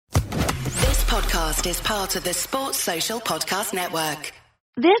podcast is part of the Sports Social Podcast Network.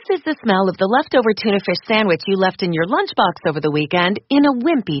 This is the smell of the leftover tuna fish sandwich you left in your lunchbox over the weekend in a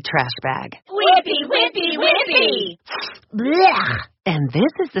wimpy trash bag. Wimpy, wimpy, wimpy! Blech! And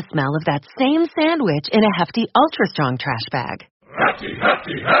this is the smell of that same sandwich in a hefty, ultra-strong trash bag. Hefty,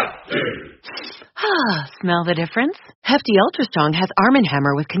 hefty, hefty! Smell the difference? Hefty Ultra Strong has Arm &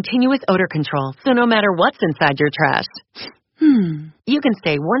 Hammer with continuous odor control, so no matter what's inside your trash, you can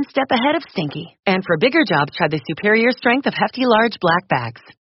stay one step ahead of stinky. And for bigger jobs, try the superior strength of Hefty Large Black Bags.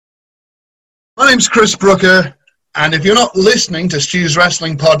 My name's Chris Brooker, and if you're not listening to Stu's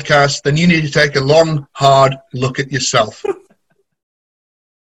Wrestling Podcast, then you need to take a long, hard look at yourself.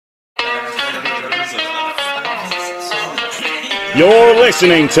 You're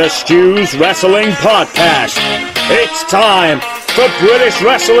listening to Stu's Wrestling Podcast. It's time for British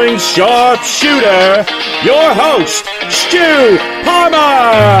Wrestling's sharpshooter, your host, Stu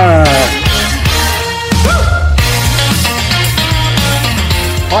Palmer.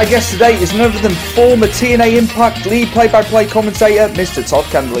 My guest today is none other than former TNA Impact lead play-by-play commentator, Mr. Todd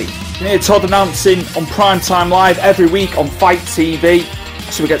Kennelly. You hear Todd announcing on Primetime Live every week on Fight TV,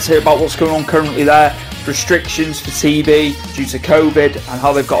 so we get to hear about what's going on currently there. Restrictions for TV due to COVID and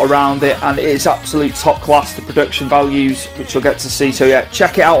how they've got around it, and it is absolute top class, the production values, which you'll get to see. So yeah,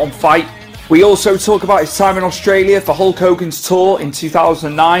 check it out on Fight. We also talk about his time in Australia for Hulk Hogan's tour in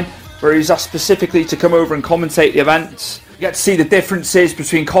 2009, where he was asked specifically to come over and commentate the events. You get to see the differences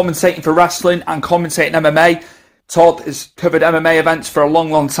between commentating for wrestling and commentating MMA. Todd has covered MMA events for a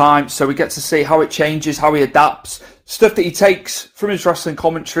long time, so we get to see how it changes, how he adapts, stuff that he takes from his wrestling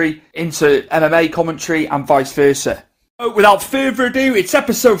commentary into MMA commentary and vice versa. Without further ado, it's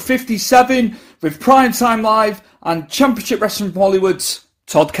episode 57 with Primetime Live and Championship Wrestling from Hollywood's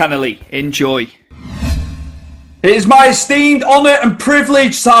Todd Kennelly. Enjoy. It is my esteemed honour and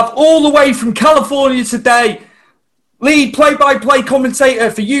privilege to have all the way from California today, lead play-by-play commentator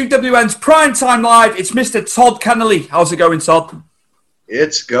for UWN's Primetime Live, it's Mr. Todd Kennelly. How's it going, Todd?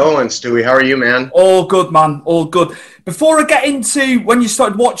 It's going, Stewie. How are you, man? All good, man. All good. Before I get into when you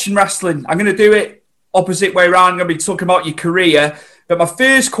started watching wrestling, I'm going to do it opposite way around. I'm going to be talking about your career. But my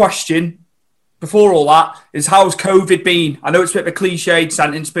first question, before all that, is how's COVID been? I know it's a bit of a cliched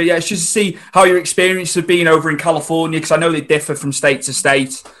sentence, but yeah, it's just to see how your experience have been over in California, because I know they differ from state to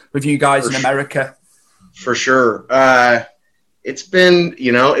state with you guys in America. For sure. It's been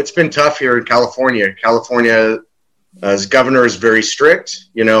tough here in California. California's governor is very strict,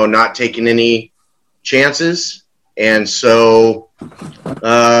 not taking any chances. And so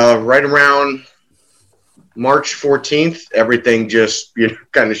right around March 14th, everything just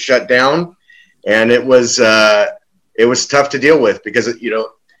kind of shut down. And it was tough to deal with because,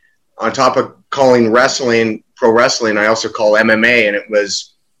 on top of calling wrestling, pro wrestling, I also call MMA. And it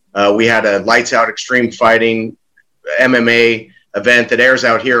was we had a Lights Out Extreme Fighting MMA event that airs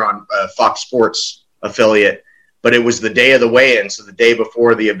out here on Fox Sports affiliate. But it was the day of the weigh-in, so the day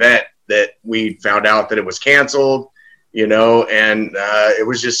before the event, that we found out that it was canceled, and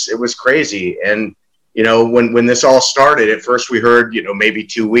it was crazy. And, when this all started, at first we heard, maybe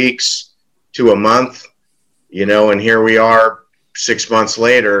 2 weeks to a month, and here we are 6 months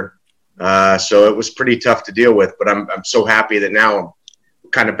later. So it was pretty tough to deal with, but I'm so happy that now I'm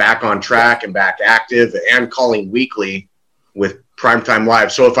kind of back on track and back active and calling weekly with Primetime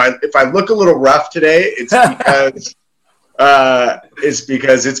Live. So if I look a little rough today, it's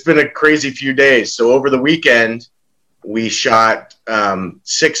because it's been a crazy few days. So over the weekend, we shot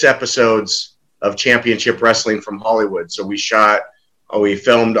 6 episodes of Championship Wrestling from Hollywood. So we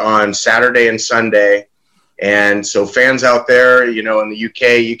filmed on Saturday and Sunday. And so fans out there, in the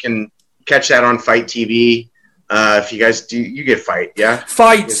UK, you can catch that on Fight TV. If you guys do, you get Fight, yeah?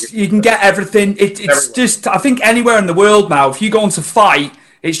 Fight, you can get everything. It's just, I think anywhere in the world now, if you go onto Fight,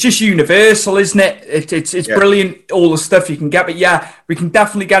 it's just universal, isn't it? It's brilliant, all the stuff you can get. But yeah, we can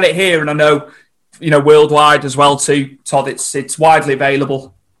definitely get it here. And I know, worldwide as well too, Todd, it's widely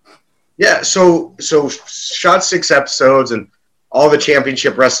available. Yeah, so shot 6 episodes, and all the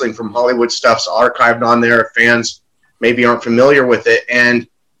Championship Wrestling from Hollywood stuff's archived on there if fans maybe aren't familiar with it. And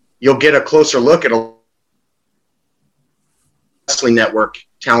you'll get a closer look at a Wrestling Network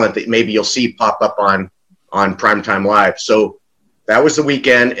talent that maybe you'll see pop up on Primetime Live. So that was the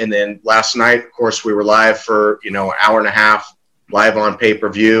weekend. And then last night, of course, we were live for, an hour and a half live on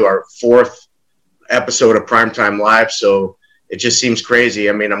pay-per-view, our 4th episode of Primetime Live. So it just seems crazy.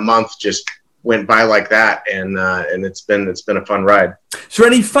 I mean, a month just went by like that, and it's been a fun ride. Is there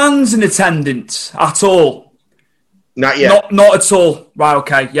any fans in attendance at all? Not yet. Not at all. Right,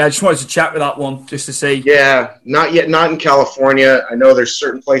 okay. Yeah, I just wanted to chat with that one just to see. Yeah, not yet. Not in California. I know there's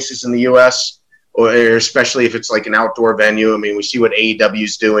certain places in the U.S. or especially if it's like an outdoor venue. I mean, we see what AEW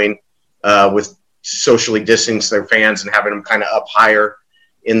is doing with socially distancing their fans and having them kind of up higher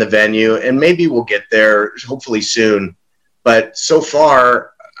in the venue. And maybe we'll get there hopefully soon. But so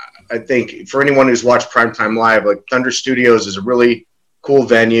far, I think for anyone who's watched Primetime Live, like Thunder Studios is a really cool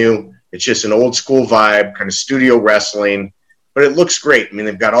venue. It's just an old school vibe, kind of studio wrestling, but it looks great. I mean,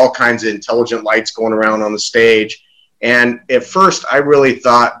 they've got all kinds of intelligent lights going around on the stage. And at first, I really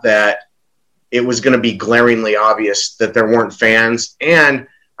thought that it was going to be glaringly obvious that there weren't fans. And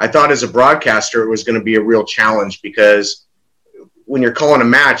I thought as a broadcaster, it was going to be a real challenge because when you're calling a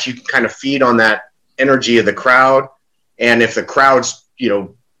match, you can kind of feed on that energy of the crowd. And if the crowd's,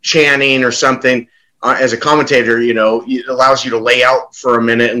 chanting or something, as a commentator, it allows you to lay out for a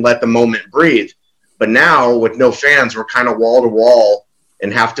minute and let the moment breathe. But now with no fans, we're kind of wall to wall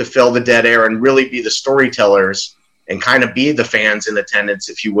and have to fill the dead air and really be the storytellers and kind of be the fans in attendance,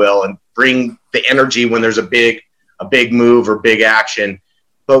 if you will, and bring the energy when there's a big move or big action.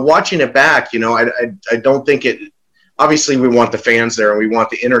 But watching it back, I don't think it, obviously we want the fans there and we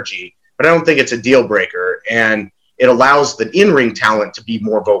want the energy, but I don't think it's a deal breaker. And it allows the in-ring talent to be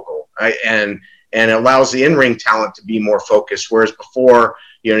more vocal, right? And it allows the in-ring talent to be more focused. Whereas before,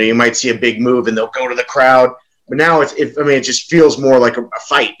 you might see a big move and they'll go to the crowd. But now it just feels more like a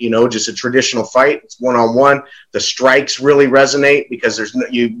fight, just a traditional fight. It's one-on-one. The strikes really resonate because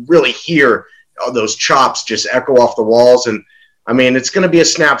you really hear those chops just echo off the walls. And I mean, it's going to be a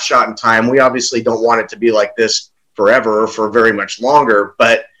snapshot in time. We obviously don't want it to be like this forever or for very much longer,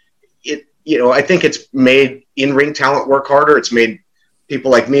 but I think it's made in-ring talent work harder. It's made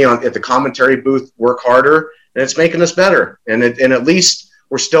people like me at the commentary booth work harder, and it's making us better. And at least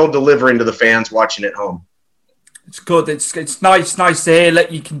we're still delivering to the fans watching at home. It's good. It's nice to hear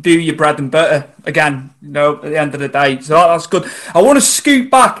that you can do your bread and butter again, at the end of the day. So that's good. I want to scoot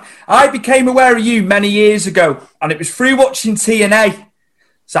back. I became aware of you many years ago, and it was through watching TNA.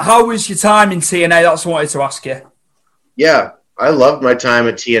 So how was your time in TNA? That's what I wanted to ask you. Yeah, I loved my time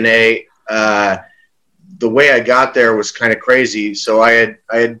at TNA. The way I got there was kind of crazy. So I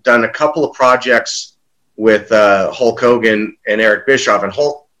had done a couple of projects with Hulk Hogan and Eric Bischoff. And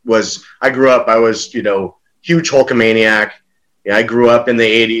I grew up, I was, huge Hulkamaniac. I grew up in the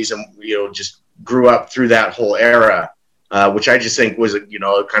 80s and, just grew up through that whole era, which I just think was,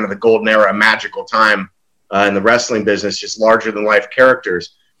 kind of the golden era, a magical time in the wrestling business, just larger than life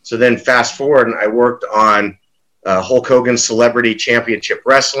characters. So then fast forward and I worked on Hulk Hogan's Celebrity Championship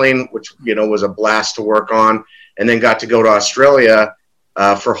Wrestling, which, was a blast to work on, and then got to go to Australia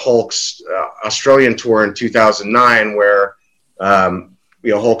for Hulk's Australian tour in 2009, where,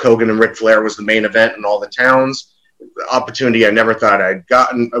 Hulk Hogan and Ric Flair was the main event in all the towns. Opportunity I never thought I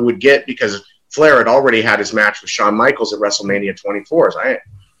would get because Flair had already had his match with Shawn Michaels at WrestleMania 24. So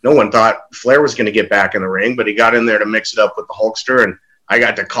no one thought Flair was going to get back in the ring, but he got in there to mix it up with the Hulkster, and I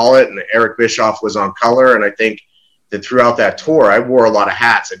got to call it, and Eric Bischoff was on color, and I think that throughout that tour, I wore a lot of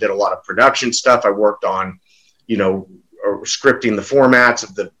hats. I did a lot of production stuff. I worked on, scripting the formats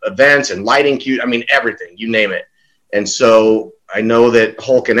of the events and lighting cues. I mean, everything, you name it. And so I know that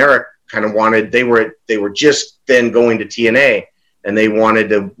Hulk and Eric kind of wanted, they were just then going to TNA and they wanted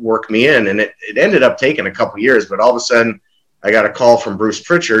to work me in. And it ended up taking a couple years, but all of a sudden I got a call from Bruce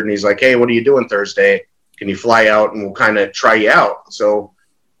Pritchard and he's like, "Hey, what are you doing Thursday? Can you fly out and we'll kind of try you out?" So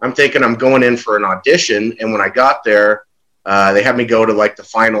I'm thinking I'm going in for an audition. And when I got there, they had me go to like the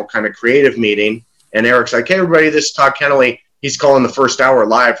final kind of creative meeting. And Eric's like, "Hey, everybody, this is Todd Kennelly. He's calling the first hour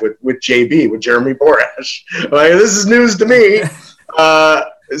live with JB, with Jeremy Borash." Like, this is news to me.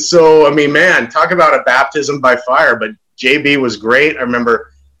 So, I mean, man, talk about a baptism by fire. But JB was great. I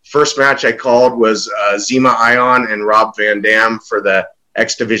remember first match I called was Zema Ion and Rob Van Dam for the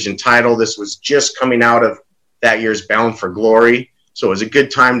X Division title. This was just coming out of that year's Bound for Glory. So it was a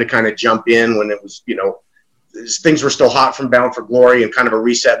good time to kind of jump in when it was, things were still hot from Bound for Glory and kind of a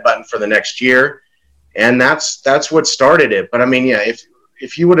reset button for the next year. And that's what started it. But I mean, yeah,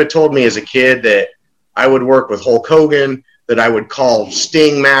 if you would have told me as a kid that I would work with Hulk Hogan, that I would call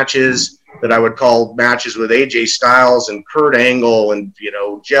Sting matches, that I would call matches with AJ Styles and Kurt Angle and,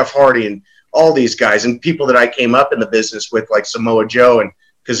 Jeff Hardy and all these guys and people that I came up in the business with like Samoa Joe and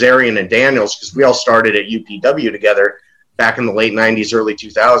Kazarian and Daniels, because we all started at UPW together back in the late 90s, early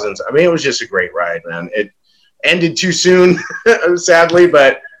 2000s. I mean, it was just a great ride, man. It ended too soon, sadly,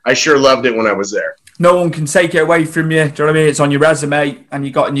 but I sure loved it when I was there. No one can take it away from you. Do you know what I mean? It's on your resume, and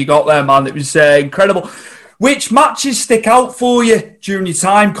you got there, man. It was incredible. Which matches stick out for you during your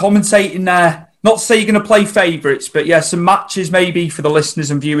time commentating there? Not to say you're going to play favourites, but yeah, some matches maybe for the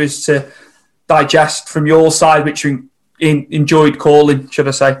listeners and viewers to digest from your side, which are enjoyed calling, should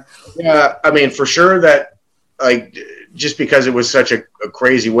I say? Yeah, I mean, for sure that, like, just because it was such a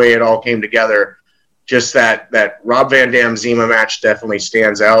crazy way it all came together, just that Rob Van Dam Zema match definitely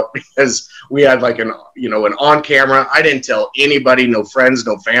stands out because we had like an on camera. I didn't tell anybody, no friends,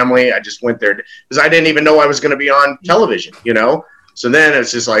 no family. I just went there because I didn't even know I was going to be on television, So then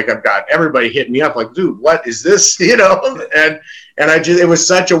it's just like I've got everybody hitting me up like, dude, what is this? And it was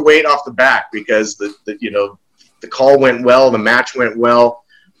such a weight off the back because the call went well, the match went well.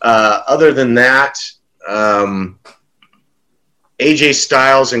 Other than that, AJ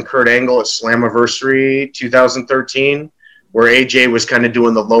Styles and Kurt Angle at Slammiversary 2013, where AJ was kind of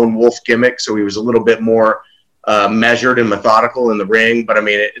doing the lone wolf gimmick, so he was a little bit more measured and methodical in the ring. But I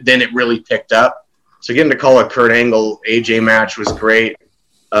mean, then it really picked up. So getting to call a Kurt Angle AJ match was great.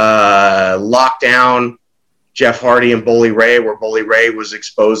 Lockdown, Jeff Hardy and Bully Ray, where Bully Ray was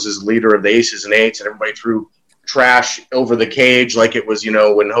exposed as leader of the Aces and Eights, and everybody threw trash over the cage like it was,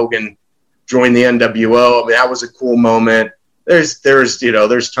 when Hogan joined the NWO. I mean, that was a cool moment. There's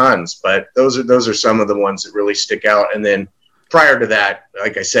tons, but those are some of the ones that really stick out. And then prior to that,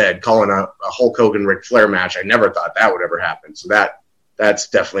 like I said, calling a Hulk Hogan Ric Flair match, I never thought that would ever happen. So that's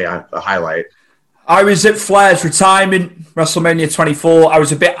definitely a highlight. I was at Flair's retirement, WrestleMania 24. I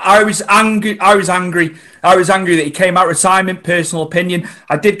was angry that he came out retirement, personal opinion.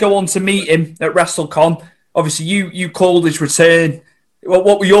 I did go on to meet him at WrestleCon. Obviously, you called his return.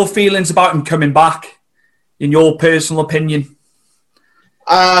 What were your feelings about him coming back, in your personal opinion?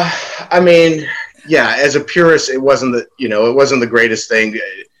 I mean, yeah, as a purist, it wasn't the greatest thing.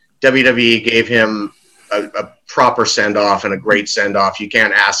 WWE gave him a proper send-off and a great send-off. You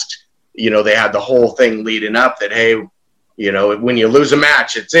can't ask, they had the whole thing leading up that, hey, when you lose a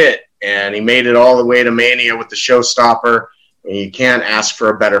match, it's it. And he made it all the way to Mania with the showstopper. And you can't ask for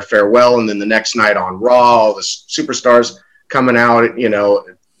a better farewell. And then the next night on Raw, all the superstars coming out,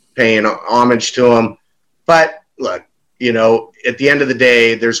 paying homage to him. But look, at the end of the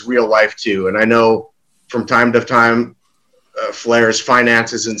day, there's real life too. And I know from time to time, Flair's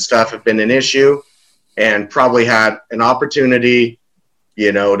finances and stuff have been an issue, and probably had an opportunity,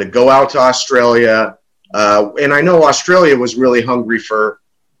 to go out to Australia. And I know Australia was really hungry for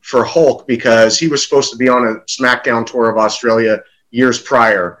Hulk because he was supposed to be on a SmackDown tour of Australia years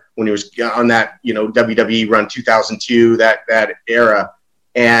prior when he was on that, WWE run 2002, that era,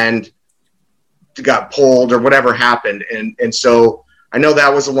 and got pulled or whatever happened. And so I know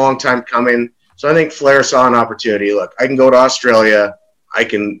that was a long time coming. So I think Flair saw an opportunity. Look, I can go to Australia. I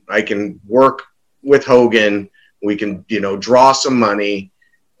can work with Hogan. We can, draw some money.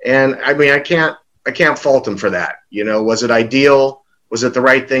 And I mean, I can't fault him for that. Was it ideal? Was it the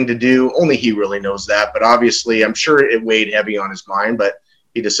right thing to do? Only he really knows that. But obviously, I'm sure it weighed heavy on his mind, but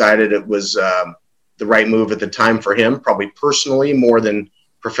he decided it was the right move at the time for him, probably personally more than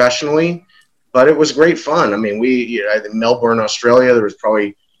professionally. But it was great fun. I mean, in Melbourne, Australia, there was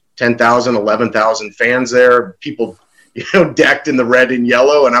probably 10,000, 11,000 fans there. People, decked in the red and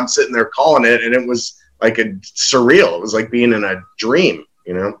yellow, and I'm sitting there calling it, and it was like surreal. It was like being in a dream,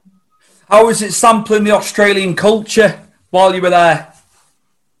 How was it sampling the Australian culture while you were there?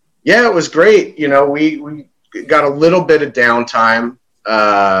 Yeah, it was great. We got a little bit of downtime,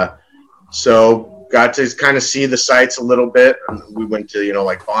 so got to kind of see the sights a little bit. We went to,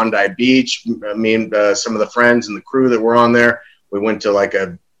 like Bondi Beach. Me and some of the friends and the crew that were on there. We went to like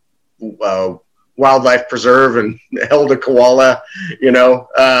a wildlife preserve and held a koala.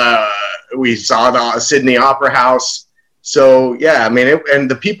 We saw the Sydney Opera House. So yeah, I mean, and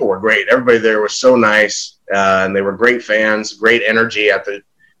the people were great. Everybody there was so nice, and they were great fans. Great energy at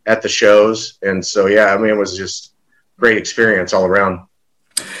the shows, and so yeah, I mean, it was just great experience all around.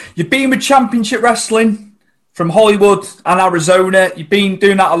 You've been with Championship Wrestling from Hollywood and Arizona. You've been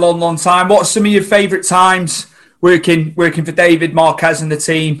doing that a long, long time. What are some of your favourite times working for David Marquez and the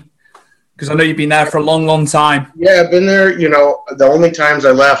team? Because I know you've been there for a long, long time. Yeah, I've been there. The only times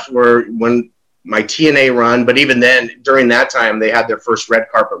I left were when my TNA run. But even then, during that time, they had their first Red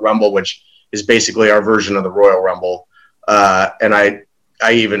Carpet Rumble, which is basically our version of the Royal Rumble. And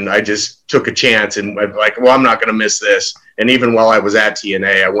I just took a chance and went like, well, I'm not going to miss this. And even while I was at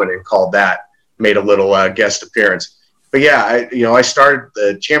TNA, I went and called that, made a little guest appearance. But yeah, I started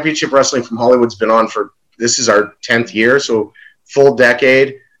the Championship Wrestling from Hollywood's been on this is our 10th year, so full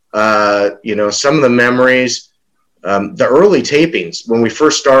decade. Some of the memories, the early tapings when we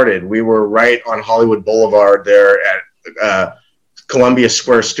first started, we were right on Hollywood Boulevard there at Columbia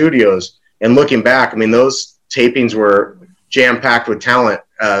Square Studios. And looking back, I mean, those tapings were jam-packed with talent.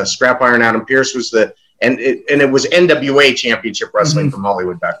 Scrap Iron Adam Pearce was the and it was NWA Championship Wrestling from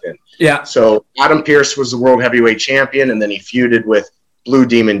Hollywood back then. Yeah. So Adam Pearce was the world heavyweight champion, and then he feuded with Blue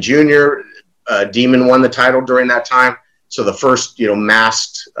Demon Jr. Demon won the title during that time. So the first,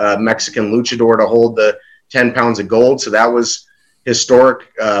 masked Mexican luchador to hold the 10 pounds of gold. So that was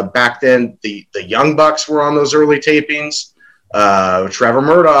historic. Back then, the Young Bucks were on those early tapings. Trevor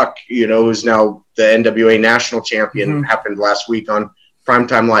Murdoch, who's now the NWA national champion, happened last week on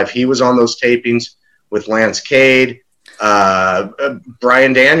Primetime Live. He was on those tapings with Lance Cade.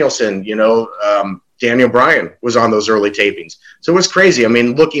 Bryan Danielson, Daniel Bryan was on those early tapings. So it was crazy. I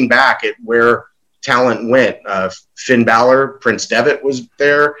mean, looking back at where talent went, Finn Balor, Prince Devitt was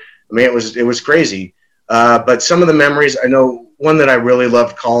there. I mean, it was crazy. But some of the memories, I know one that I really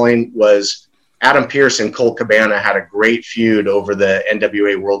loved calling was Adam Pearce and Colt Cabana had a great feud over the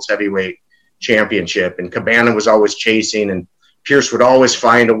NWA World's Heavyweight Championship. And Cabana was always chasing, and Pearce would always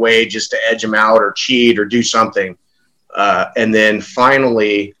find a way just to edge him out or cheat or do something. And then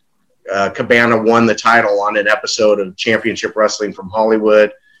finally, Cabana won the title on an episode of Championship Wrestling from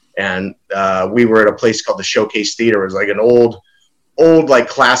Hollywood. And we were at a place called the Showcase Theater. It was like an old like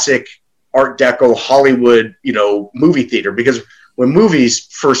classic Art Deco Hollywood, movie theater. Because when movies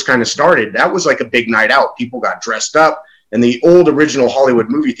first kind of started, that was like a big night out. People got dressed up. And the old original Hollywood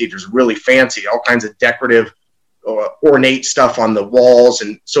movie theaters were really fancy, all kinds of decorative, ornate stuff on the walls.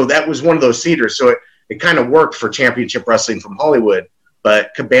 And so that was one of those theaters. So it kind of worked for Championship Wrestling from Hollywood.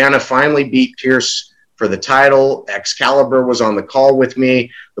 But Cabana finally beat Pearce for the title. Excalibur was on the call with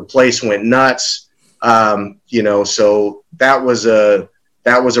me. The place went nuts. So that was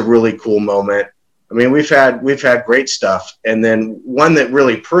a really cool moment. I mean, we've had great stuff. And then one that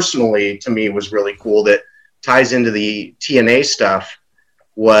really personally to me was really cool that ties into the TNA stuff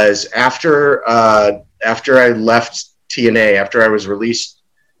was after I left TNA, after I was released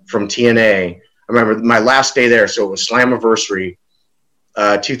from TNA. I remember my last day there, so it was Slammiversary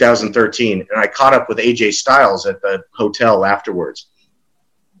 2013, and I caught up with AJ Styles at the hotel afterwards.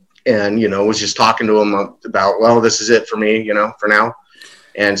 And, was just talking to him about, well, this is it for me, for now.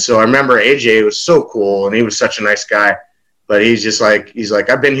 And so I remember AJ was so cool, and he was such a nice guy. But he's like,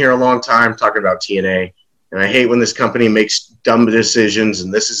 I've been here a long time talking about TNA, and I hate when this company makes dumb decisions,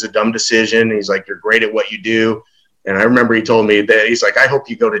 and this is a dumb decision. He's like, you're great at what you do. And I remember he told me that he's like, I hope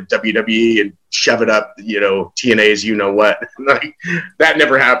you go to WWE and shove it up, TNA's what. Like, that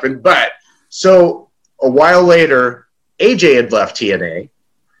never happened. But so a while later, AJ had left TNA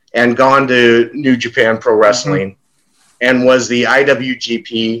and gone to New Japan Pro Wrestling and was the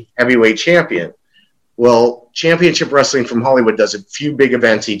IWGP Heavyweight Champion. Well, Championship Wrestling from Hollywood does a few big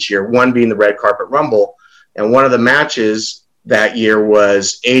events each year, one being the Red Carpet Rumble. And one of the matches that year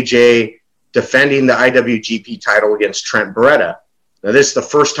was AJ defending the IWGP title against Trent Beretta. Now, this is the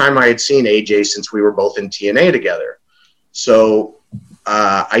first time I had seen AJ since we were both in TNA together. So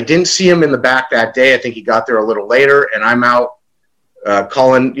I didn't see him in the back that day. I think he got there a little later, and I'm out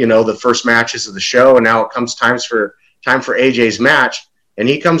calling, the first matches of the show, and now it comes time for AJ's match, and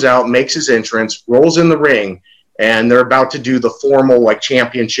he comes out, makes his entrance, rolls in the ring, and they're about to do the formal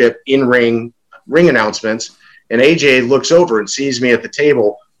championship in-ring announcements, and AJ looks over and sees me at the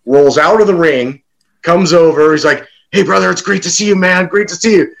table, rolls out of the ring, comes over, he's like, hey, brother, it's great to see you, man, great to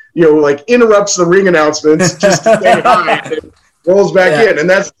see you, interrupts the ring announcements just to say hi, and rolls back in, and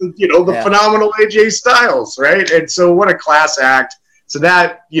that's, the phenomenal AJ Styles, right? And so what a class act. So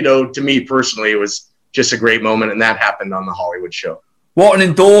that, to me personally, was just a great moment, and that happened on the Hollywood show. What an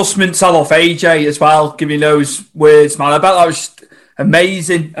endorsement to off AJ as well, giving those words, man. I bet that was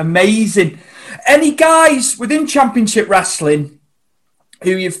amazing. Any guys within Championship Wrestling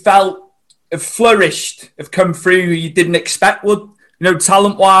who you felt have flourished, have come through, who you didn't expect would,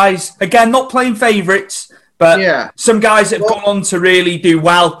 talent-wise? Again, not playing favourites, but some guys that have gone on to really do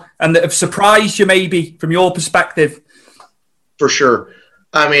well and that have surprised you maybe from your perspective. For sure.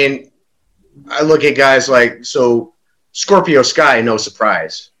 I mean, I look at guys like, Scorpio Sky, no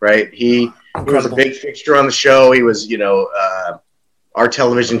surprise, right? He was a big fixture on the show. He was, our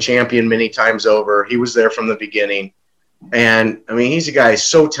television champion many times over. He was there from the beginning. And, I mean, he's a guy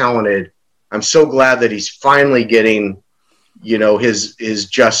so talented. I'm so glad that he's finally getting, his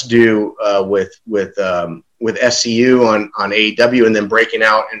just due with SCU on AEW, and then breaking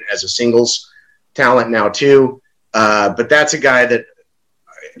out as a singles talent now too. But that's a guy that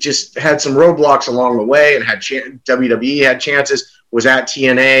just had some roadblocks along the way, and had WWE had chances, was at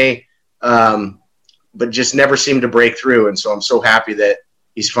TNA, but just never seemed to break through. And so I'm so happy that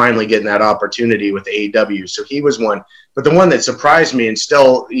he's finally getting that opportunity with AEW. So he was one. But the one that surprised me, and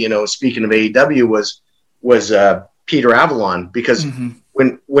still, speaking of AEW, was Peter Avalon, because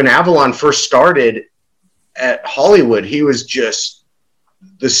when Avalon first started, at Hollywood, he was just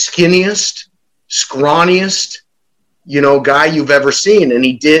the skinniest, scrawniest, guy you've ever seen. And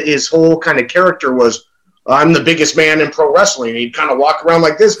his whole kind of character was, I'm the biggest man in pro wrestling. He'd kind of walk around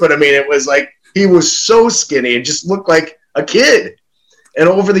like this, but I mean, it was like, he was so skinny. It just looked like a kid. And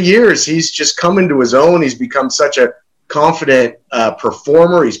over the years, he's just come into his own. He's become such a confident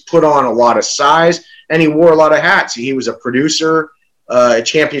performer. He's put on a lot of size, and he wore a lot of hats. He was a producer at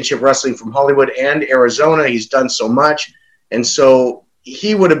Championship Wrestling from Hollywood and Arizona. He's done so much. And so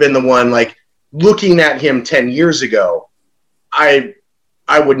he would have been the one, like, looking at him 10 years ago, I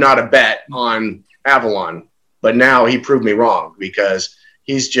would not have bet on Avalon. But now he proved me wrong, because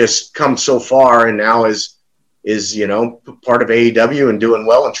he's just come so far, and now is part of AEW and doing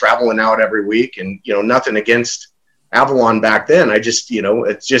well and traveling out every week. And, nothing against Avalon back then. I just,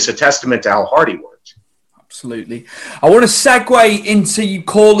 it's just a testament to how hard he worked. Absolutely. I want to segue into you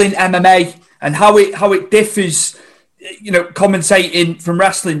calling MMA and how it differs, commentating from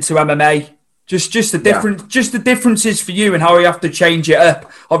wrestling to MMA. Just the differences for you and how you have to change it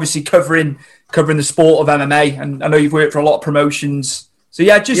up. Obviously covering the sport of MMA, and I know you've worked for a lot of promotions. So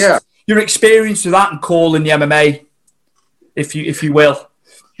your experience with that and calling the MMA, if you will.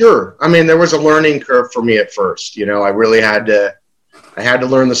 Sure. I mean, there was a learning curve for me at first. I really had to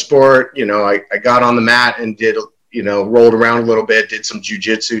learn the sport. I got on the mat and did, rolled around a little bit, did some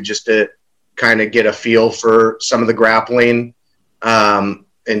jiu-jitsu just to kind of get a feel for some of the grappling,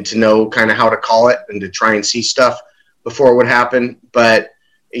 and to know kind of how to call it and to try and see stuff before it would happen. But,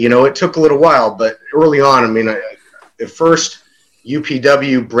 it took a little while. But early on, I mean, at first,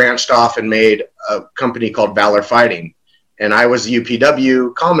 UPW branched off and made a company called Valor Fighting. And I was the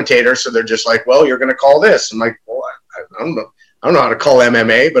UPW commentator, so they're just like, well, you're going to call this. I'm like, well, I don't know how to call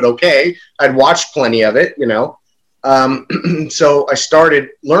MMA, but okay. I'd watched plenty of it, So I started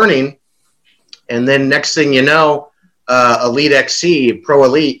learning, and then next thing you know, Elite XC, Pro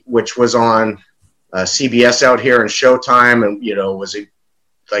Elite, which was on CBS out here and Showtime, and, was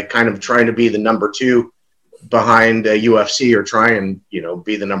like kind of trying to be the number 2 behind UFC, or try and,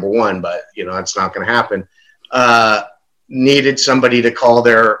 be the number 1, but, that's not going to happen. Needed somebody to call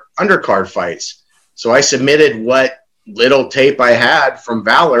their undercard fights. So I submitted what little tape I had from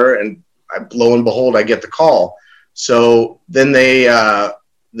Valor, and lo and behold, I get the call. So then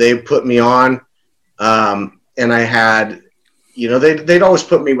they put me on, and I had, they'd always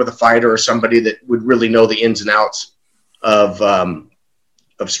put me with a fighter or somebody that would really know the ins and outs of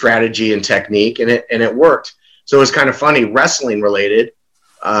strategy and technique, and it worked. So it was kind of funny, wrestling related.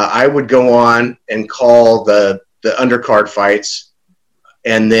 I would go on and call the undercard fights,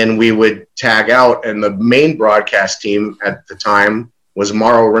 and then we would tag out, and the main broadcast team at the time was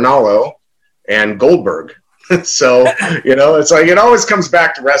Mauro Ranallo and Goldberg. So, it's like, it always comes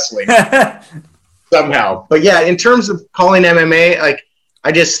back to wrestling somehow. But yeah, in terms of calling MMA, like,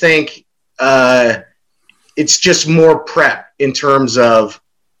 I just think it's just more prep in terms of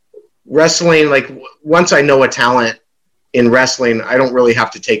wrestling. Like, once I know a talent in wrestling, I don't really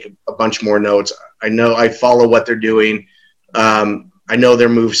have to take a bunch more notes. I follow what they're doing. I know their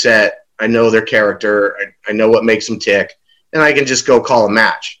moveset. I know their character. I know what makes them tick, and I can just go call a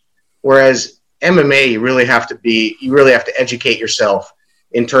match. Whereas MMA, you really have to educate yourself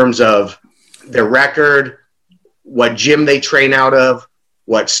in terms of their record, what gym they train out of,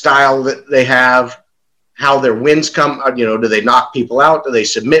 what style that they have, how their wins come. Do they knock people out? Do they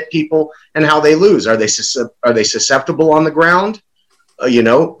submit people? And how they lose? Are they susceptible on the ground? Do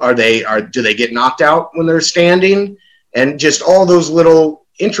they get knocked out when they're standing? And just all those little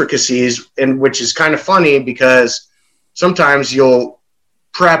intricacies, and which is kind of funny, because sometimes you'll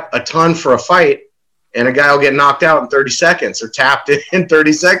prep a ton for a fight and a guy will get knocked out in 30 seconds or tapped in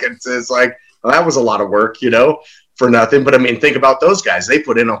 30 seconds. It's like, well, that was a lot of work, for nothing. But I mean, think about those guys. They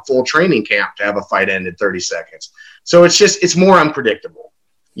put in a full training camp to have a fight end in 30 seconds. So it's more unpredictable.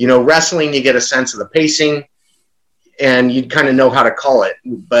 Wrestling, you get a sense of the pacing and you kind of know how to call it.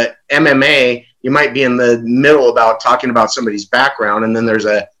 But MMA, you might be in the middle about talking about somebody's background, and then there's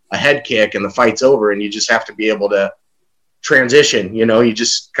a head kick and the fight's over, and you just have to be able to transition. You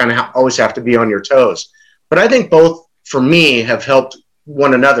just kind of always have to be on your toes. But I think both, for me, have helped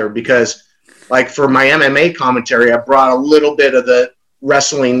one another, because, like, for my MMA commentary, I brought a little bit of the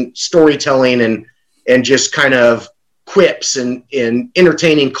wrestling storytelling and just kind of quips and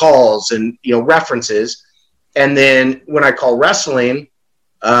entertaining calls and, references. And then when I call wrestling,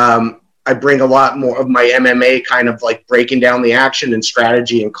 I bring a lot more of my MMA kind of like breaking down the action and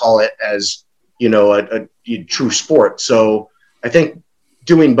strategy and call it as, a true sport. So I think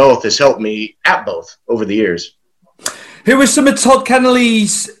doing both has helped me at both over the years. Who were some of Todd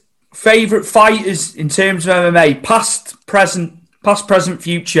Kenneally's favourite fighters in terms of MMA, past, present,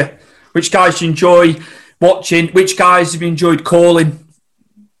 future? Which guys do you enjoy watching? Which guys have you enjoyed calling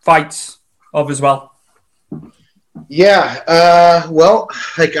fights of as well? Yeah, well,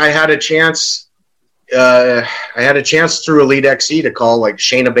 like I had a chance through Elite XC to call like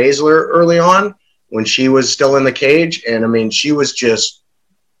Shayna Baszler early on when she was still in the cage, and I mean she was just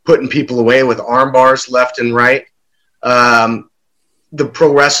putting people away with arm bars left and right. The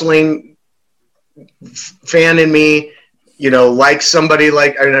pro wrestling fan in me, like somebody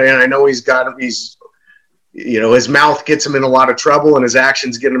like, and I know he's his mouth gets him in a lot of trouble and his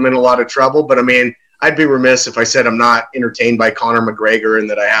actions get him in a lot of trouble. But I mean, I'd be remiss if I said I'm not entertained by Conor McGregor and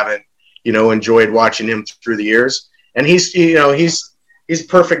that I haven't, enjoyed watching him through the years. And he's a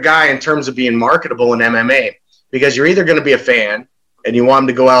perfect guy in terms of being marketable in MMA, because you're either going to be a fan and you want him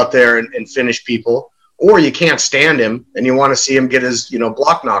to go out there and finish people, or you can't stand him and you want to see him get his,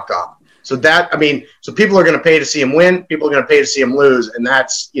 block knocked off. So so people are going to pay to see him win. People are going to pay to see him lose. And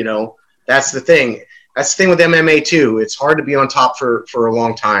that's the thing. That's the thing with MMA too. It's hard to be on top for a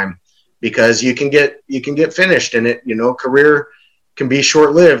long time because you can get finished in it. Career can be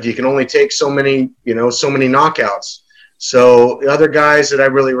short-lived. You can only take so many knockouts. So the other guys that I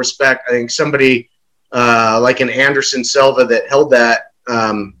really respect, I think somebody like an Anderson Silva that held that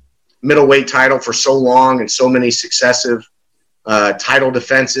middleweight title for so long and so many successive title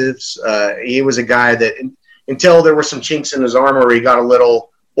defensives. He was a guy that until there were some chinks in his armor, he got a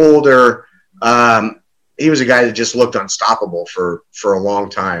little older. He was a guy that just looked unstoppable for a long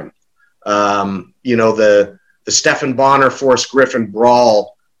time. The Stephan Bonner Forrest Griffin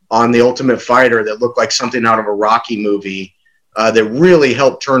brawl on The Ultimate Fighter that looked like something out of a Rocky movie that really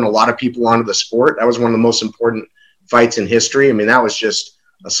helped turn a lot of people onto the sport. That was one of the most important fights in history. I mean, that was just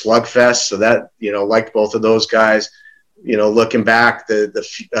a slugfest. So that, like both of those guys, looking back,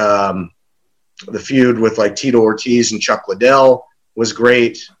 the feud with like Tito Ortiz and Chuck Liddell was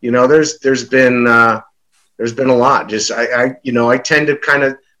great. There's been a lot. Just I tend to kind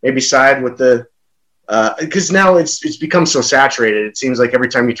of maybe side with the because now it's become so saturated. It seems like every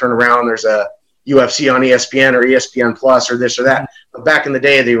time you turn around, there's a UFC on ESPN or ESPN Plus or this or that. But back in the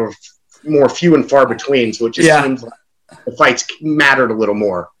day, they were more few and far between. So it just seems like the fights mattered a little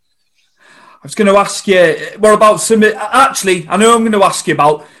more. I was going to ask you, what about some... Actually, I know I'm going to ask you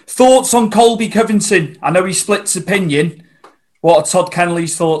about thoughts on Colby Covington. I know he splits opinion. What are Todd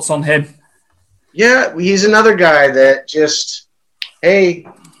Kenneally's thoughts on him? Yeah, he's another guy that just, hey,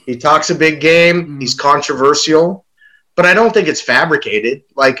 he talks a big game. He's controversial. But I don't think it's fabricated.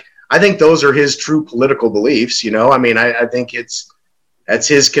 Like, I think those are his true political beliefs, I mean, I think that's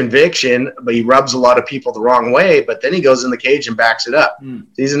his conviction, but he rubs a lot of people the wrong way, but then he goes in the cage and backs it up.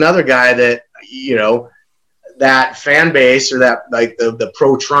 He's another guy that, that fan base or that like the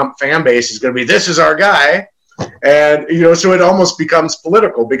pro-Trump fan base is going to be, this is our guy. And, so it almost becomes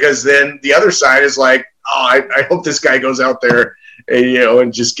political because then the other side is like, oh, I hope this guy goes out there and,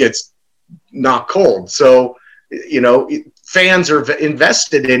 and just gets knocked cold. So, fans are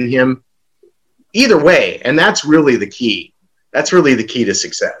invested in him either way. And that's really the key. That's really the key to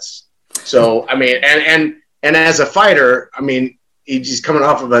success. So, I mean, and as a fighter, I mean, he's coming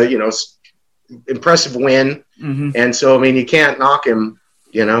off of a, impressive win. Mm-hmm. And so, I mean, you can't knock him,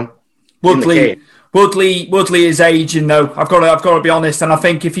 Woodley is aging though. I've got to be honest. And I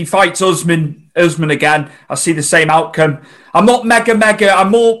think if he fights Usman again, I see the same outcome. I'm not mega.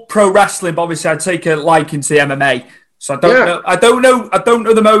 I'm more pro wrestling, but obviously I take a liking to the MMA. So I don't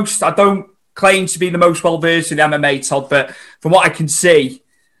know the most. I don't claim to be the most well versed in MMA, Todd, but from what I can see,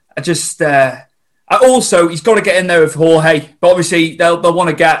 I just also he's got to get in there with Jorge. But obviously they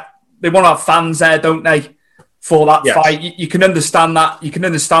want to have fans there, don't they, for that fight? You can understand that. You can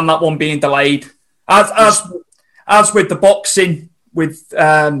understand that one being delayed. As with the boxing with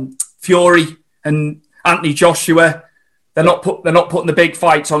Fury and Anthony Joshua, they're not putting the big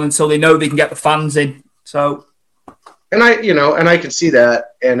fights on until they know they can get the fans in. So, and I could see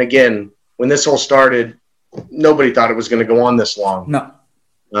that. And again, when this all started, nobody thought it was going to go on this long. No.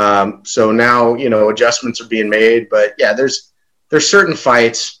 So now, adjustments are being made. But yeah, there's certain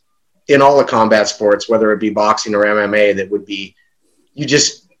fights in all the combat sports, whether it be boxing or MMA, that would be, you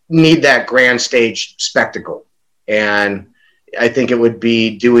just need that grand stage spectacle. And I think it would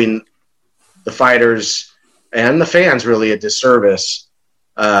be doing the fighters and the fans really a disservice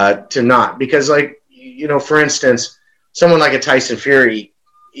to not. Because, like, for instance, someone like a Tyson Fury,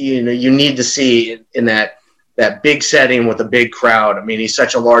 you need to see in that big setting with a big crowd. I mean, he's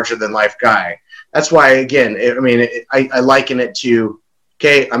such a larger-than-life guy. That's why, again, I liken it to,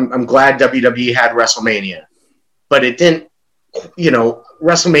 okay, I'm glad WWE had WrestleMania, but it didn't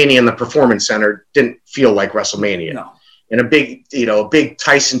WrestleMania in the Performance Center didn't feel like WrestleMania. No. And a big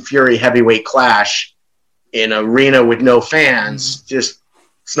Tyson Fury heavyweight clash in an arena with no fans,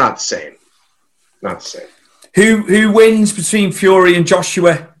 it's not the same. Not the same. Who wins between Fury and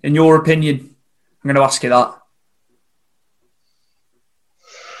Joshua, in your opinion? I'm going to ask you that.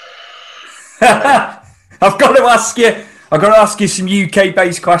 I've got to ask you some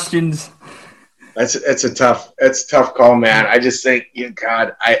UK-based questions. It's a tough call, man. I just think,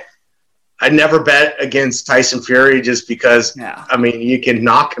 I never bet against Tyson Fury just because, you can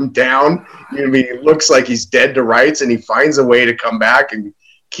knock him down. He looks like he's dead to rights, and he finds a way to come back and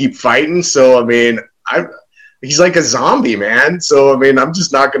keep fighting. So, he's like a zombie, man. So, I'm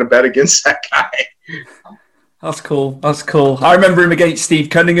just not going to bet against that guy. That's cool. I remember him against Steve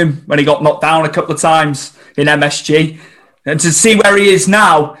Cunningham when he got knocked down a couple of times in MSG. And to see where he is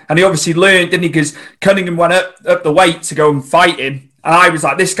now, and he obviously learned, didn't he? Because Cunningham went up the weight to go and fight him. And I was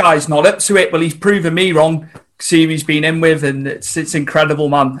like, this guy's not up to it. Well, he's proven me wrong. See who he's been in with, and it's incredible,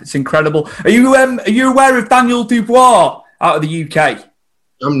 man. It's incredible. Are you aware of Daniel Dubois out of the UK?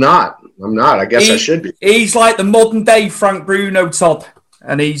 I'm not. I guess I should be. He's like the modern day Frank Bruno, Todd.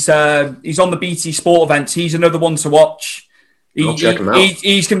 And he's on the BT Sport events. He's another one to watch. I'll check him out.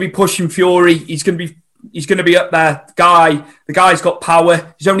 He's going to be pushing Fury. He's going to be up there. The guy's got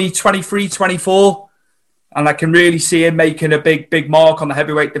power. He's only 23, 24. And I can really see him making a big mark on the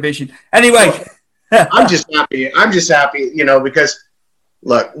heavyweight division. Anyway. I'm just happy, because,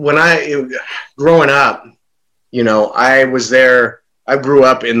 look, when growing up, I was there. I grew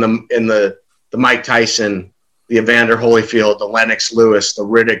up in the Mike Tyson, the Evander Holyfield, the Lennox Lewis, the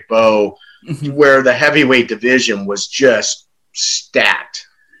Riddick Bowe, where the heavyweight division was just stacked.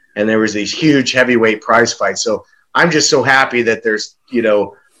 And there was these huge heavyweight prize fights. So I'm just so happy that there's,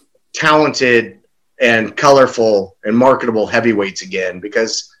 talented and colorful and marketable heavyweights again,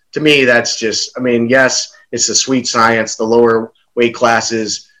 because to me, that's just, yes, it's the sweet science. The lower weight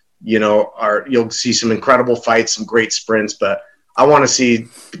classes, you'll see some incredible fights, some great sprints, but I want to see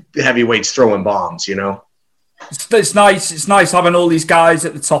heavyweights throwing bombs, It's nice. It's nice having all these guys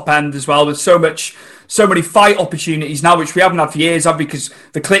at the top end as well. There's so many fight opportunities now, which we haven't had for years, because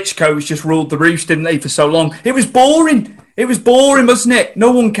the Klitschko's just ruled the roost, didn't they, for so long? It was boring. Wasn't it?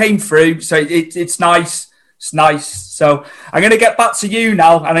 No one came through. So it's nice. It's nice. So I'm going to get back to you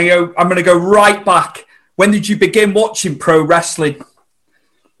now, and I'm going to go right back. When did you begin watching pro wrestling?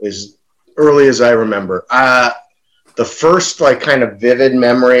 As early as I remember. The first kind of vivid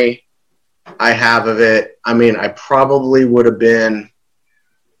memory I have of it, I probably would have been,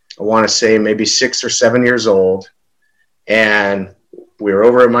 I want to say maybe 6 or 7 years old. And we were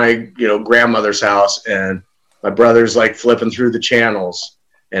over at my, grandmother's house, and my brother's flipping through the channels.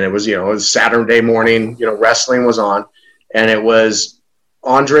 And it was Saturday morning, wrestling was on. And it was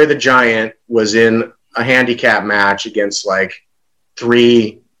Andre the Giant was in a handicap match against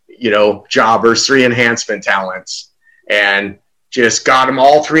 3, jobbers, 3 enhancement talents. And just got them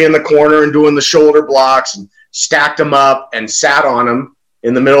all 3 in the corner and doing the shoulder blocks and stacked them up and sat on them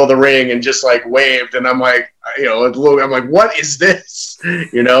in the middle of the ring and just waved. And I'm like, what is this?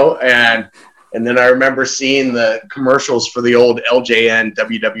 And then I remember seeing the commercials for the old LJN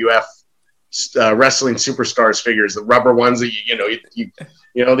WWF wrestling superstars figures, the rubber ones that you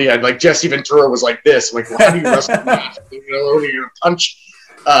Jesse Ventura was like this. I'm like, how do you wrestle that? You're gonna punch.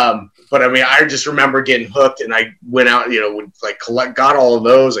 But I just remember getting hooked, and I went out, would got all of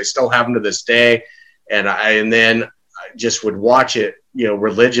those. I still have them to this day. And then I just would watch it,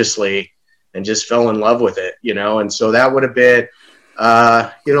 religiously, and just fell in love with it, and so that would have been,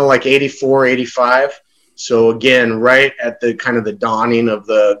 84, 85. So again, right at the kind of the dawning of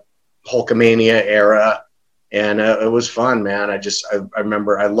the Hulkamania era. And it was fun, man. I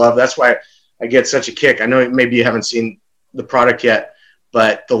remember, that's why I get such a kick. I know maybe you haven't seen the product yet,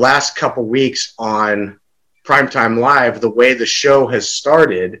 but the last couple weeks on Primetime Live, the way the show has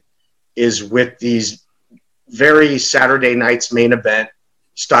started is with these very Saturday Night's Main Event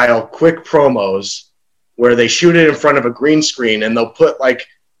style quick promos where they shoot it in front of a green screen and they'll put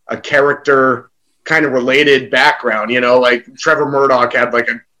a character kind of related background, Trevor Murdoch had a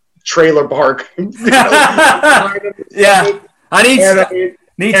trailer park. Yeah. I need to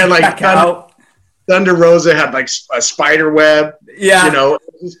check out. Thunder Rosa had a spider web. Yeah.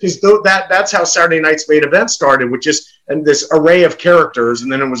 Because that's how Saturday Night's Main Event started, with just this array of characters,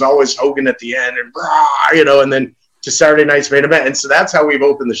 and then it was always Hogan at the end, and and then to Saturday Night's Main Event, and so that's how we've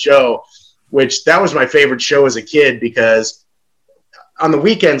opened the show. Which that was my favorite show as a kid, because on the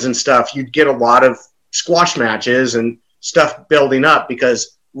weekends and stuff, you'd get a lot of squash matches and stuff building up,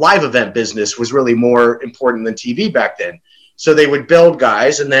 because live event business was really more important than TV back then. So they would build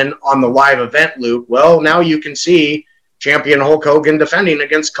guys, and then on the live event loop, well, now you can see champion Hulk Hogan defending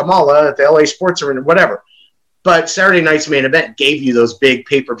against Kamala at the LA Sports Arena, whatever. But Saturday night's main event gave you those big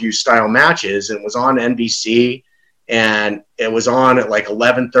pay-per-view style matches, and it was on NBC, and it was on at like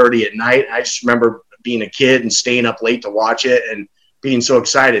 11:30 at night. I just remember being a kid and staying up late to watch it and being so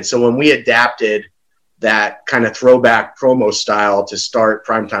excited. So when we adapted that kind of throwback promo style to start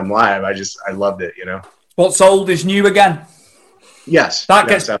Primetime Live, I loved it, you know. What's old is new again. Yes.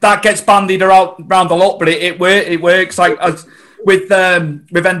 That gets bandied around a lot, but it works like with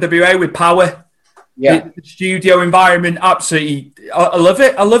NWA, with Power. Yeah. The studio environment, absolutely. I love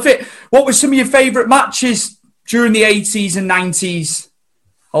it. What were some of your favourite matches during the 80s and 90s?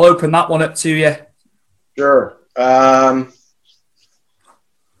 I'll open that one up to you. Sure.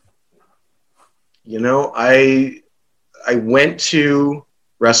 You know, I went to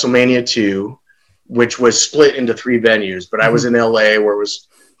WrestleMania 2, which was split into 3 venues, but I was in LA where it was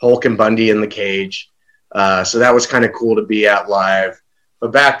Hulk and Bundy in the cage. So that was kind of cool to be at live.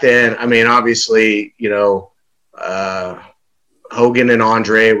 But back then, I mean, obviously, you know, Hogan and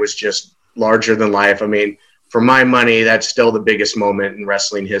Andre was just larger than life. I mean, for my money, that's still the biggest moment in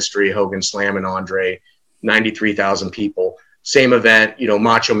wrestling history, Hogan Slam and Andre, 93,000 people. Same event, you know,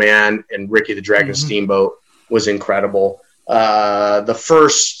 Macho Man and Ricky the Dragon Steamboat was incredible. The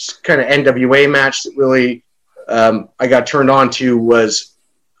first kind of NWA match that really I got turned on to was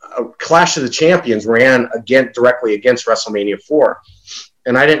Clash of the Champions ran directly against WrestleMania 4.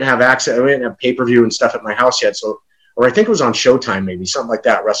 And I didn't have access. I didn't have pay-per-view and stuff at my house yet. So, or I think it was on Showtime, maybe something like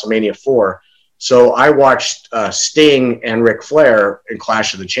that, WrestleMania 4. So I watched Sting and Ric Flair in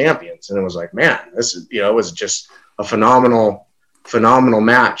Clash of the Champions. And it was like, man, this is, you know, it was just a phenomenal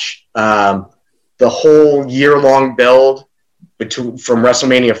match. The whole year-long build from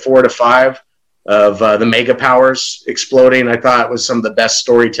WrestleMania 4 to 5 of the Mega Powers exploding, I thought was some of the best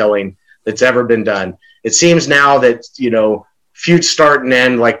storytelling that's ever been done. It seems now that, you know, feuds start and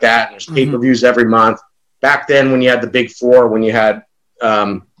end like that, and there's pay-per-views every month. Back then when you had the Big Four, when you had,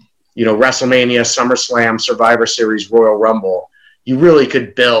 you know, WrestleMania, SummerSlam, Survivor Series, Royal Rumble, you really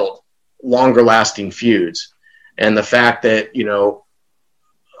could build longer-lasting feuds. And the fact that, you know,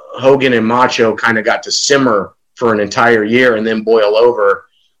 Hogan and Macho kind of got to simmer for an entire year and then boil over,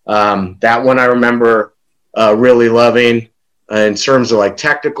 that one I remember really loving. In terms of like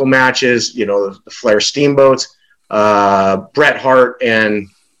technical matches, you know, the Flair Steamboats, Bret Hart and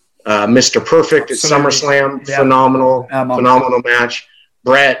Mr. Perfect at SummerSlam, phenomenal match.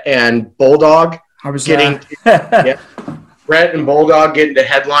 Bret and Bulldog Bret and Bulldog getting to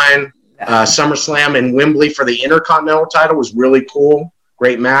headline SummerSlam and Wembley for the Intercontinental title was really cool.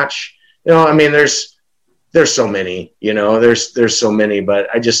 Great match. You know, I mean, there's so many. You know, there's so many, but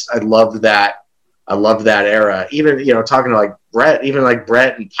I loved that. I loved that era. Even, you know, talking to like Bret, even like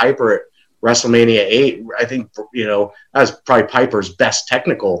Bret and Piper at WrestleMania 8, I think, you know, that was probably Piper's best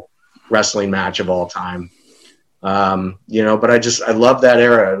technical wrestling match of all time. You know, but I love that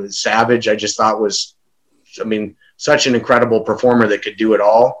era. Savage, I just thought was, I mean, such an incredible performer that could do it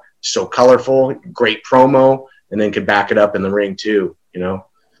all. So colorful, great promo, and then could back it up in the ring too, you know.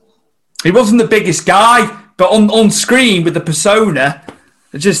 He wasn't the biggest guy, but on screen with the persona,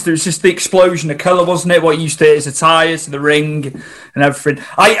 there was just the explosion of colour, wasn't it? What he used to hit his attires, the ring, and everything.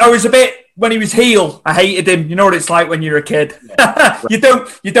 I was a bit, when he was heel, I hated him. You know what it's like when you're a kid. Yeah,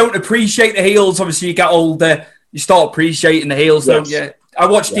 right. You don't appreciate the heels. Obviously, you get older, you start appreciating the heels, don't you? I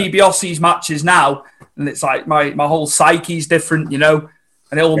watch DiBiase's matches now, and it's like my whole psyche's different, you know,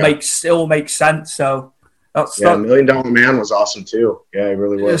 and it all makes sense. So that's $1 Million Man was awesome too. Yeah, it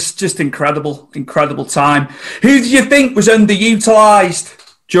really was. It's just incredible time. Who do you think was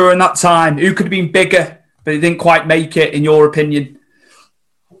underutilized during that time? Who could have been bigger, but he didn't quite make it, in your opinion?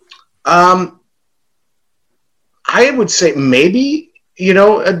 I would say maybe, you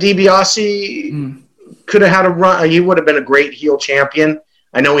know, DiBiase could have had a run. He would have been a great heel champion.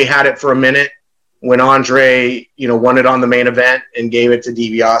 I know he had it for a minute when Andre, you know, won it on the main event and gave it to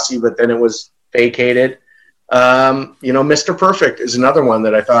DiBiase, but then it was vacated. You know, Mr. Perfect is another one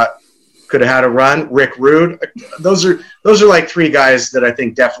that I thought could have had a run. Rick Rude. Those are like 3 guys that I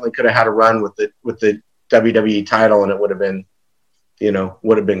think definitely could have had a run with the WWE title, and it would have been, you know,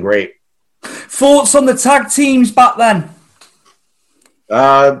 would have been great. Thoughts on the tag teams back then? They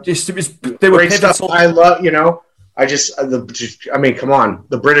were great pivotal. stuff. I love, you know, I mean, come on,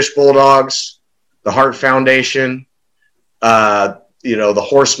 the British Bulldogs, the Hart Foundation, you know, the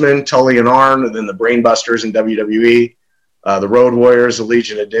Horsemen, Tully and Arn, and then the Brainbusters in WWE, the Road Warriors, the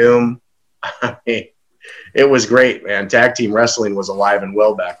Legion of Doom. I mean, it was great, man. Tag team wrestling was alive and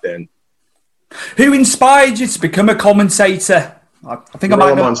well back then. Who inspired you to become a commentator? I think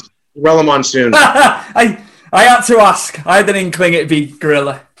Gorilla Monsoon. I had to ask. I had an inkling it'd be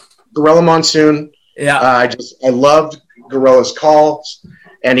Gorilla. Gorilla Monsoon. Yeah. I loved Gorilla's calls,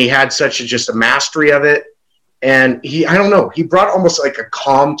 and he had just a mastery of it. And he brought almost like a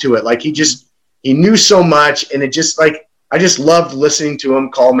calm to it. Like he knew so much, and it just like, I just loved listening to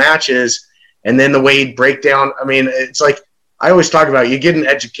him call matches, and then the way he'd break down. I mean, it's like, I always talk about, you get an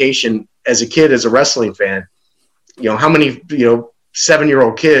education as a kid, as a wrestling fan. How many,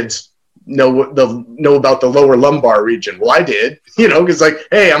 7-year-old kids know about the lower lumbar region? Well, I did, because like,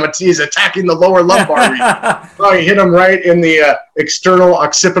 hey, he's attacking the lower lumbar region. Oh, he hit him right in the external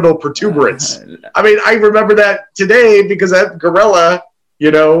occipital protuberance. I mean, I remember that today because that Gorilla,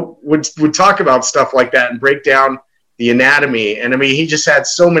 would talk about stuff like that and break down the anatomy. And I mean, he just had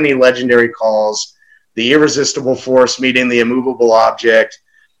so many legendary calls, the irresistible force meeting the immovable object.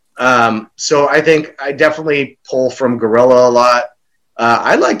 So I think I definitely pull from Gorilla a lot.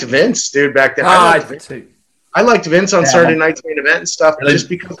 I liked Vince, dude, back then. I liked Vince on Saturday Night's Main Event and stuff, just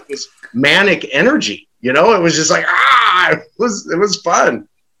because of his manic energy. It was just like, it was fun.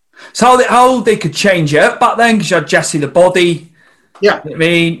 So how they could change it up back then, because you had Jesse the Body. Yeah. I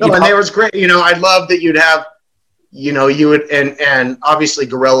mean, and there was great. I love that you'd have, you would, and obviously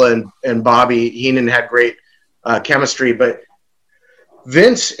Gorilla and Bobby Heenan had great chemistry, but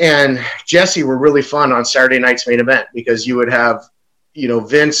Vince and Jesse were really fun on Saturday Night's Main Event, because you would have,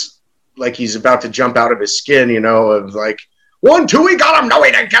 Vince, like he's about to jump out of his skin, of like, 1, 2, he got him. No,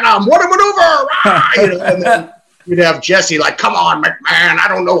 he didn't get him. What a maneuver. And then you'd have Jesse like, come on, McMahon. I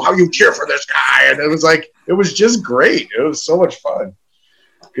don't know how you cheer for this guy. And it was just great. It was so much fun.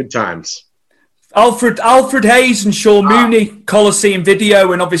 Good times. Alfred Hayes and Sean Mooney, Coliseum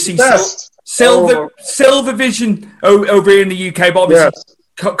Video, and obviously Silver Vision over here in the UK, but obviously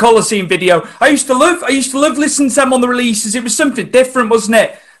Coliseum Video. I used to love listening to them on the releases. It was something different, wasn't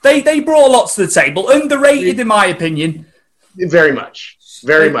it? They brought a lot to the table. Underrated, in my opinion. Very much.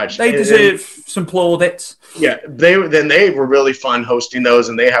 They deserve some plaudits. Yeah, they were really fun hosting those,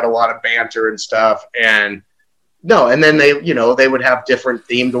 and they had a lot of banter and stuff. And then they would have different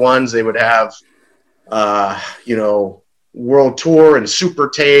themed ones. They would have World Tour and Super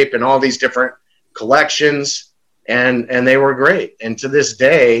Tape and all these different collections, and they were great. And to this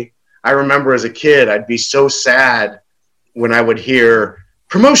day, I remember as a kid, I'd be so sad when I would hear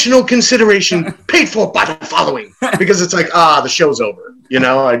promotional consideration paid for by the following, because it's like, the show's over.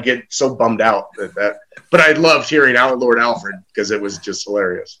 I'd get so bummed out that. But I loved hearing Lord Alfred, because it was just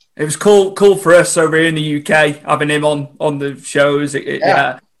hilarious. It was cool for us over here in the UK, having him on the shows.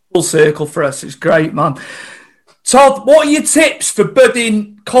 Full circle for us. It's great, man. Todd, what are your tips for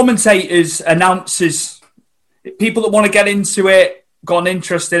budding commentators, announcers, people that want to get into it, got an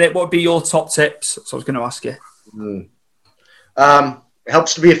interest in it? What would be your top tips? So I was going to ask you. It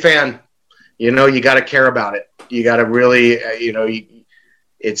helps to be a fan. You got to care about it. You got to really,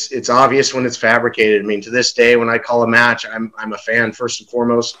 it's obvious when it's fabricated. I mean, to this day, when I call a match, I'm a fan first and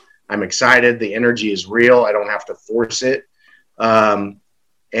foremost. I'm excited. The energy is real. I don't have to force it.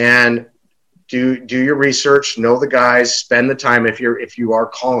 And do your research, know the guys, spend the time. If you are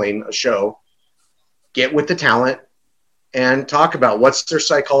calling a show, get with the talent and talk about what's their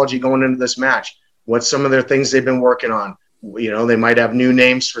psychology going into this match. What's some of their things they've been working on. They might have new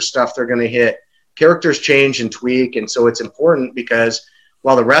names for stuff they're going to hit. Characters change and tweak, and so it's important, because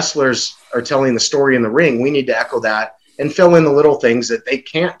while the wrestlers are telling the story in the ring, we need to echo that and fill in the little things that they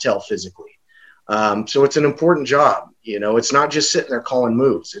can't tell physically. So it's an important job. It's not just sitting there calling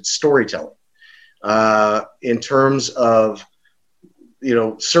moves. It's storytelling. In terms of,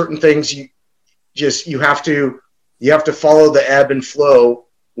 certain things, you have to follow the ebb and flow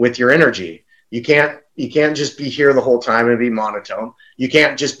with your energy. You can't just be here the whole time and be monotone. You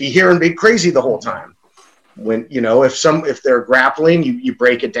can't just be here and be crazy the whole time. When, if they're grappling, you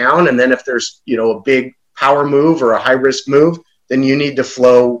break it down. And then if there's, a big power move or a high risk move, then you need to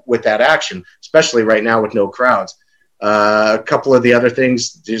flow with that action, especially right now with no crowds. A couple of the other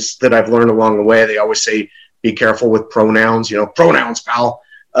things just that I've learned along the way, they always say, be careful with pronouns, pronouns, pal.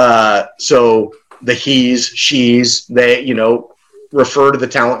 So the he's, she's, they, refer to the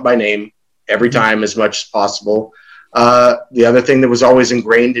talent by name every time as much as possible. The other thing that was always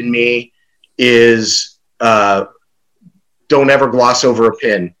ingrained in me is don't ever gloss over a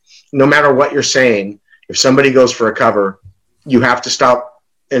pin. No matter what you're saying, if somebody goes for a cover, you have to stop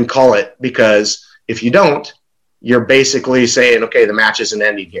and call it, because if you don't, you're basically saying, okay, the match isn't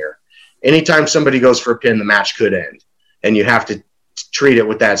ending here. Anytime somebody goes for a pin, the match could end, and you have to treat it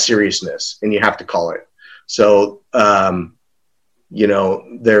with that seriousness, and you have to call it. So,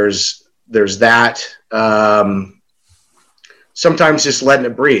 there's There's that. Sometimes just letting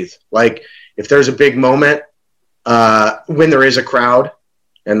it breathe. Like if there's a big moment, when there is a crowd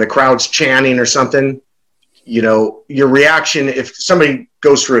and the crowd's chanting or something, you know, your reaction, if somebody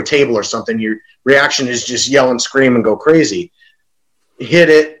goes through a table or something, your reaction is just yell and scream and go crazy. Hit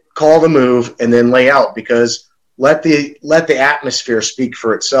it, call the move, and then lay out, because let the atmosphere speak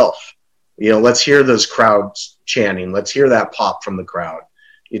for itself. You know, let's hear those crowds chanting. Let's hear that pop from the crowd.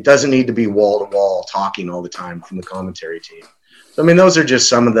 It doesn't need to be wall to wall talking all the time from the commentary team. So, I mean, those are just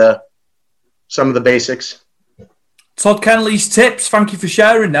some of the basics. Todd Kennelly's tips. Thank you for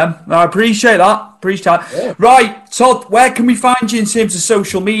sharing them. I appreciate that. Yeah. Right, Todd, where can we find you in terms of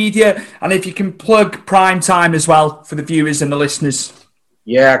social media? And if you can plug Prime Time as well for the viewers and the listeners.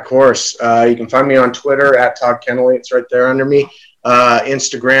 Yeah, of course. You can find me on Twitter at Todd Kennelly. It's right there under me.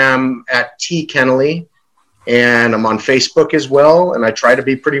 Instagram at @TKennelly. And I'm on Facebook as well. And I try to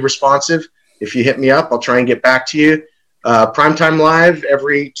be pretty responsive. If you hit me up, I'll try and get back to you. Primetime Live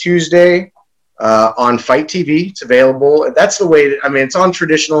every Tuesday on Fight TV. It's available. That's the way it's on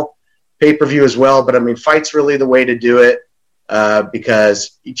traditional pay-per-view as well, but I mean, Fight's really the way to do it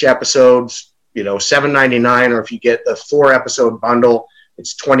because each episode's, you know, $7.99, or if you get the 4-episode bundle,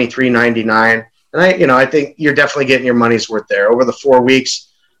 it's $23.99. And I think you're definitely getting your money's worth there. Over the 4 weeks,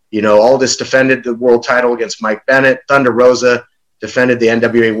 you know, Aldis defended the world title against Mike Bennett. Thunder Rosa defended the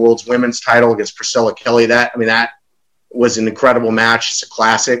NWA World's Women's title against Priscilla Kelly. That was an incredible match. It's a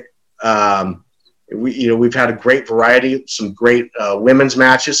classic. We've had a great variety, some great women's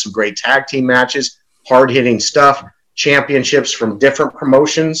matches, some great tag team matches, hard-hitting stuff, championships from different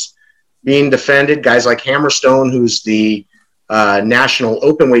promotions being defended. Guys like Hammerstone, who's the national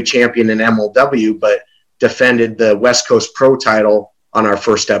openweight champion in MLW, but defended the West Coast Pro title on our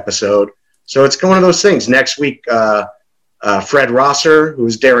first episode. So it's one of those things. Next week, Fred Rosser,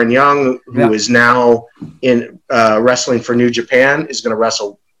 who's Darren Young, who is now in wrestling for New Japan, is going to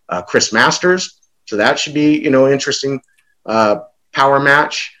wrestle Chris Masters. So that should be, interesting power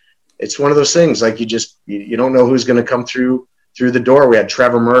match. It's one of those things, like you don't know who's going to come through the door. We had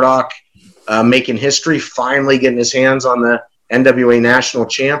Trevor Murdoch making history, finally getting his hands on the NWA National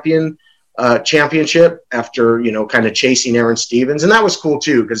Championship after, kind of chasing Aaron Stevens. And that was cool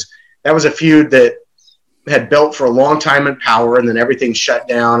too, because that was a feud that had built for a long time in Power, and then everything shut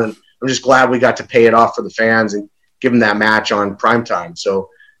down. And I'm just glad we got to pay it off for the fans and give them that match on Primetime. So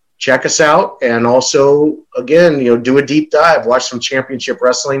check us out. And also, again, do a deep dive, watch some championship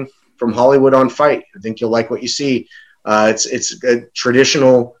wrestling from Hollywood on Fight. I think you'll like what you see. It's a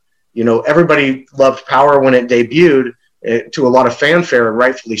traditional, everybody loved Power when it debuted to a lot of fanfare, and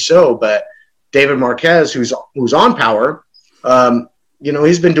rightfully so. But David Marquez, who's on Power,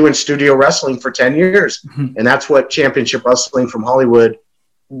 he's been doing studio wrestling for 10 years. Mm-hmm. And that's what championship wrestling from Hollywood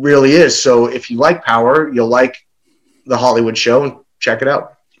really is. So if you like Power, you'll like the Hollywood show, and check it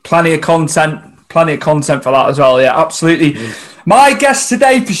out. Plenty of content for that as well. Yeah, absolutely. Mm-hmm. My guest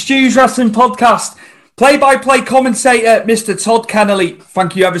today for Stu's Wrestling Podcast, play-by-play commentator, Mr. Todd Kennelly.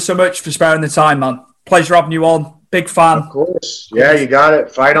 Thank you ever so much for sparing the time, man. Pleasure having you on. Big fan. Of course. Yeah, you got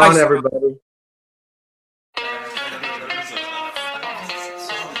it. Fight on, everybody.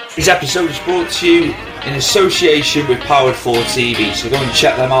 This episode is brought to you in association with Powered 4 TV, so go and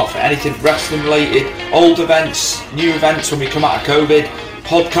check them out for anything wrestling related, old events, new events when we come out of COVID,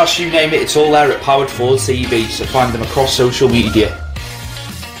 podcasts, you name it, it's all there at Powered 4 TV, so find them across social media.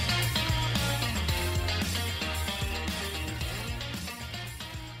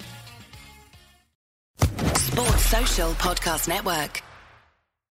 Sports Social Podcast Network.